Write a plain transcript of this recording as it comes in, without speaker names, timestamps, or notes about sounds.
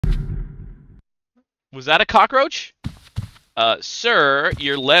Was that a cockroach? Sir,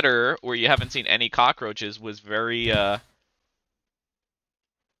 your letter where you haven't seen any cockroaches was very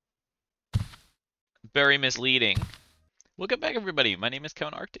misleading. Welcome back, everybody. My name is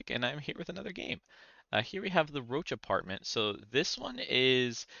Count Arctic, and I'm here with another game. Here we have the Roach apartment. So this one's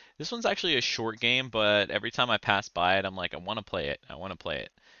actually a short game, but every time I pass by it, I'm like, I want to play it. I want to play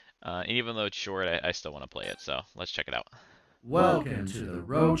it. And even though it's short, I still want to play it. So let's check it out. Welcome to the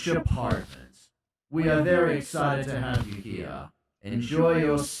Roach apartment. We are very excited to have you here. Enjoy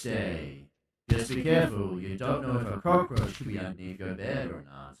your stay. Just be careful, you don't know if a cockroach could be underneath your bed or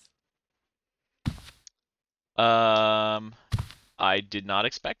not. I did not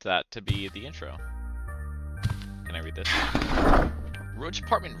expect that to be the intro. Can I read this? Roach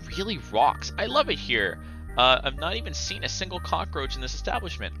apartment really rocks. I love it here. I've not even seen a single cockroach in this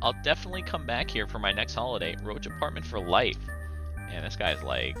establishment. I'll definitely come back here for my next holiday. Roach apartment for life. Man, this guy's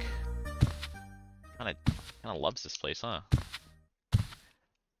like kind of loves this place, huh?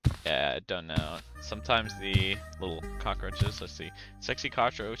 Yeah, I don't know. Sometimes the little cockroaches. Let's see. Sexy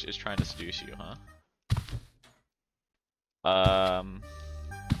cockroach is trying to seduce you, huh? Oh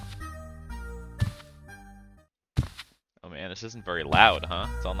man, this isn't very loud, huh?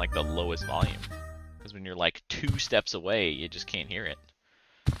 It's on like the lowest volume. Because when you're like 2 steps away, you just can't hear it.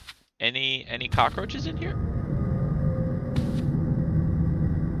 Any cockroaches in here?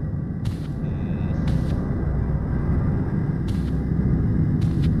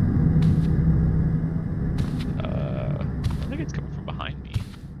 I think it's coming from behind me.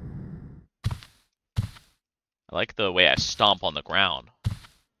 I like the way I stomp on the ground.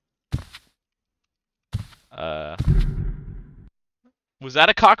 Was that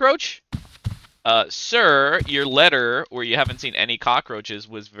a cockroach? Sir, your letter where you haven't seen any cockroaches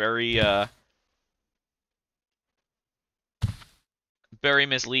was very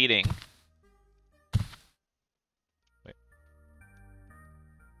misleading. Wait.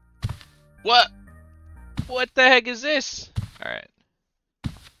 What? What the heck is this? All right.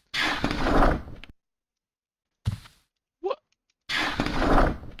 What?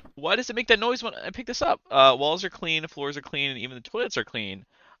 Why does it make that noise when I pick this up? Walls are clean, floors are clean, and even the toilets are clean.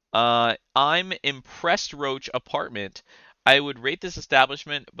 I'm impressed, Roach apartment. I would rate this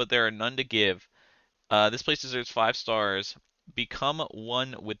establishment, but there are none to give. This place deserves 5 stars. Become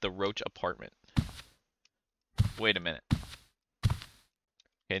one with the Roach apartment. Wait a minute.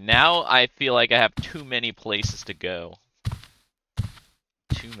 Okay, now I feel like I have too many places to go.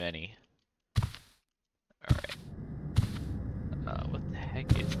 Too many. Alright. What the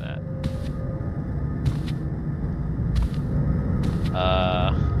heck is that?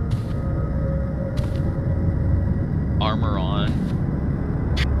 Armor on.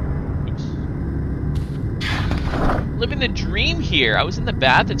 Oops. Living the dream here. I was in the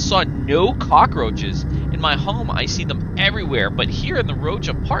bath and saw no cockroaches. In my home, I see them everywhere, but here in the Roach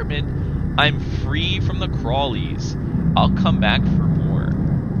apartment, I'm free from the crawlies. I'll come back for more.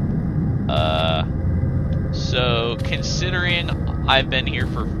 So considering I've been here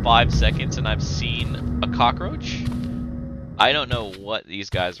for 5 seconds and I've seen a cockroach, I don't know what these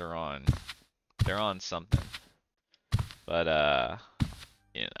guys are on. They're on something. But,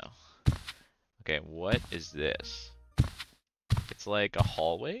 you know. Okay, what is this? It's like a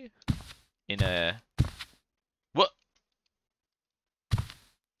hallway? In a... What?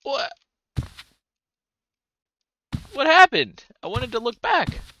 What? What happened? I wanted to look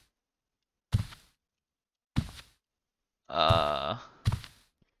back.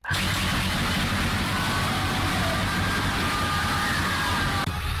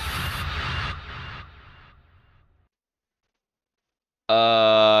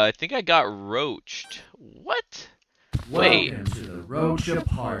 I think I got roached. What? Wait. Welcome to the Roach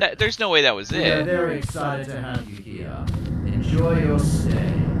apartment. There's no way that was We it. are very excited to have you here. Enjoy your stay.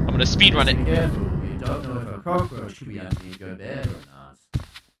 I'm gonna speedrun it. Be careful, you don't know if a cockroach could be underneath your bed or not.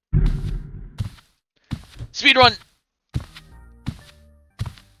 Speedrun!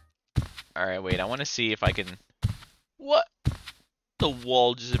 Alright, wait, I want to see if I can... What? The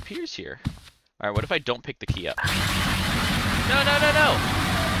wall disappears here. Alright, what if I don't pick the key up? No!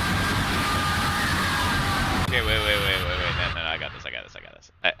 Okay, wait. No, I got this.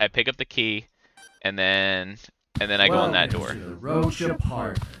 I pick up the key, and then I go in that door. Welcome to the Roach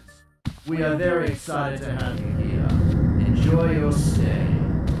apartment. We are very excited to have you here. Enjoy your stay.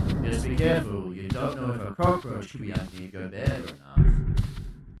 Just be careful, you don't know if a cockroach could be underneath your bed or not.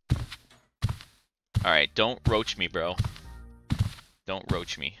 Alright, don't roach me, bro. Don't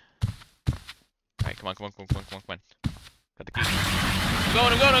roach me. Alright, come on. Got the key.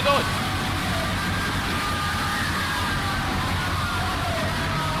 I'm going!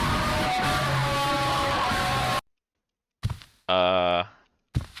 Uh,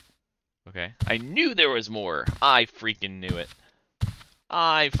 okay. I knew there was more. I freaking knew it.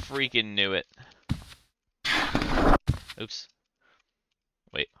 I freaking knew it. Oops.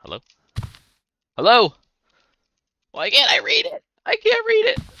 Wait, hello? Hello? Why can't I read it? I can't read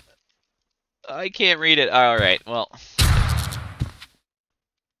it. I can't read it. Alright, well.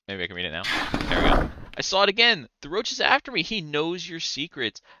 Maybe I can read it now. There we go. I saw it again. The roach is after me. He knows your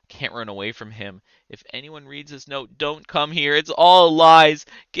secrets. Can't run away from him. If anyone reads this note, don't come here. It's all lies.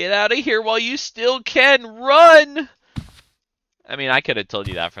 Get out of here while you still can. Run! I mean, I could have told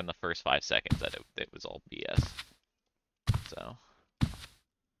you that from the first 5 seconds that it was all BS. So,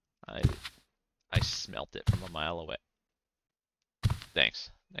 I I smelt it from a mile away.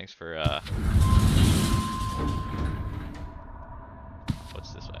 Thanks. Thanks for,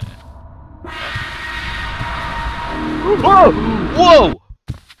 what's this way? Whoa! Whoa!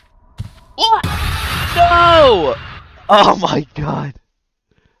 What? No! Oh my god.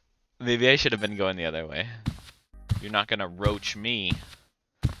 Maybe I should have been going the other way. You're not gonna roach me.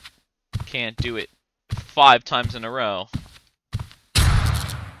 Can't do it 5 times in a row.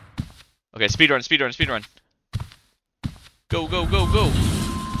 Okay, speedrun, speedrun, speedrun. Go, go, go, go!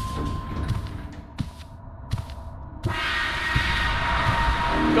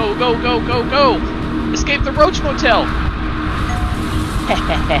 Go, go, go, go, go! Escape the Roach Motel!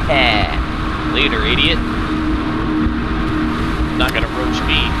 Later, idiot. Not gonna roach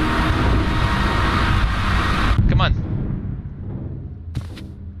me. Come on.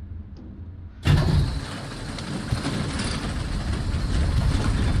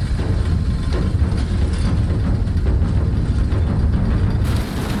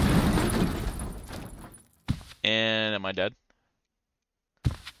 And am I dead?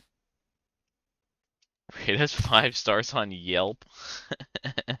 It has 5 stars on Yelp.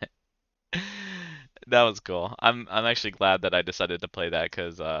 That was cool. I'm actually glad that I decided to play that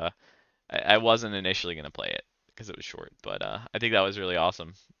because I wasn't initially gonna play it because it was short, but I think that was really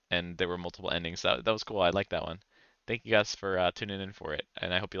awesome, and there were multiple endings. That was cool. I like that one. Thank you guys for tuning in for it,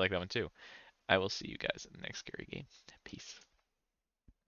 and I hope you like that one too. I will see you guys in the next scary game. Peace.